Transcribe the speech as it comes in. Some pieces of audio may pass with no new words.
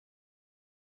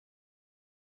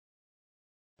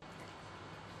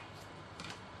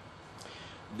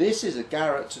This is a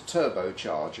Garrett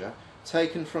turbocharger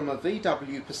taken from a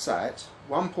VW Passat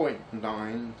 1.9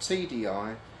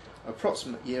 TDI.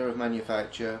 Approximate year of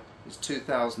manufacture is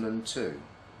 2002.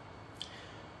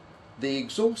 The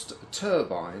exhaust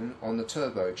turbine on the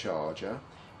turbocharger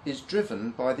is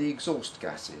driven by the exhaust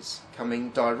gases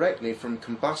coming directly from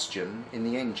combustion in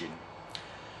the engine.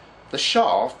 The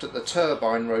shaft that the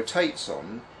turbine rotates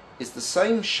on is the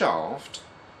same shaft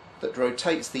that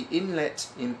rotates the inlet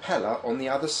impeller on the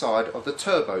other side of the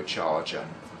turbocharger.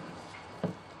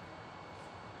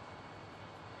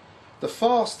 The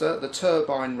faster the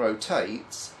turbine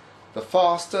rotates, the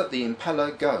faster the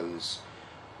impeller goes,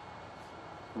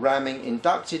 ramming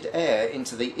inducted air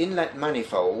into the inlet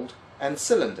manifold and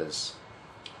cylinders.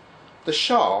 The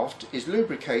shaft is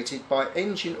lubricated by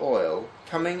engine oil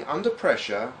coming under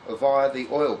pressure via the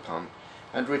oil pump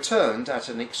and returned at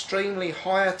an extremely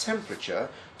higher temperature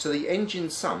to the engine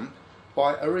sump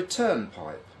by a return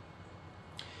pipe.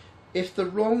 If the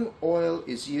wrong oil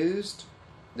is used,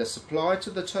 the supply to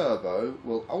the turbo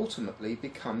will ultimately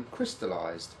become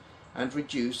crystallized and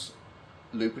reduce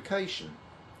lubrication.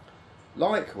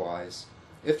 Likewise,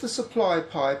 if the supply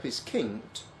pipe is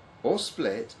kinked or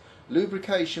split,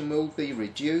 lubrication will be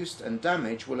reduced and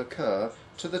damage will occur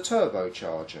to the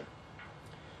turbocharger.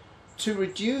 To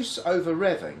reduce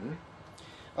over-revving,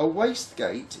 a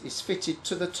wastegate is fitted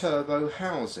to the turbo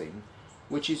housing,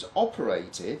 which is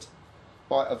operated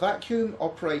by a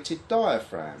vacuum-operated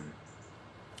diaphragm.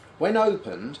 When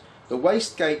opened, the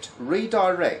wastegate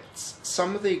redirects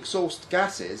some of the exhaust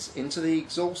gases into the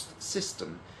exhaust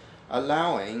system,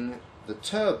 allowing the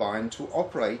turbine to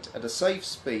operate at a safe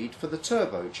speed for the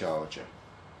turbocharger.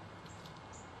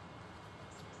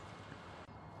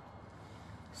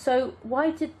 So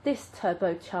why did this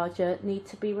turbocharger need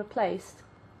to be replaced?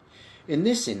 In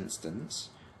this instance,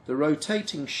 the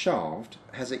rotating shaft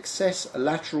has excess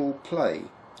lateral play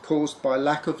caused by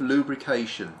lack of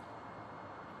lubrication.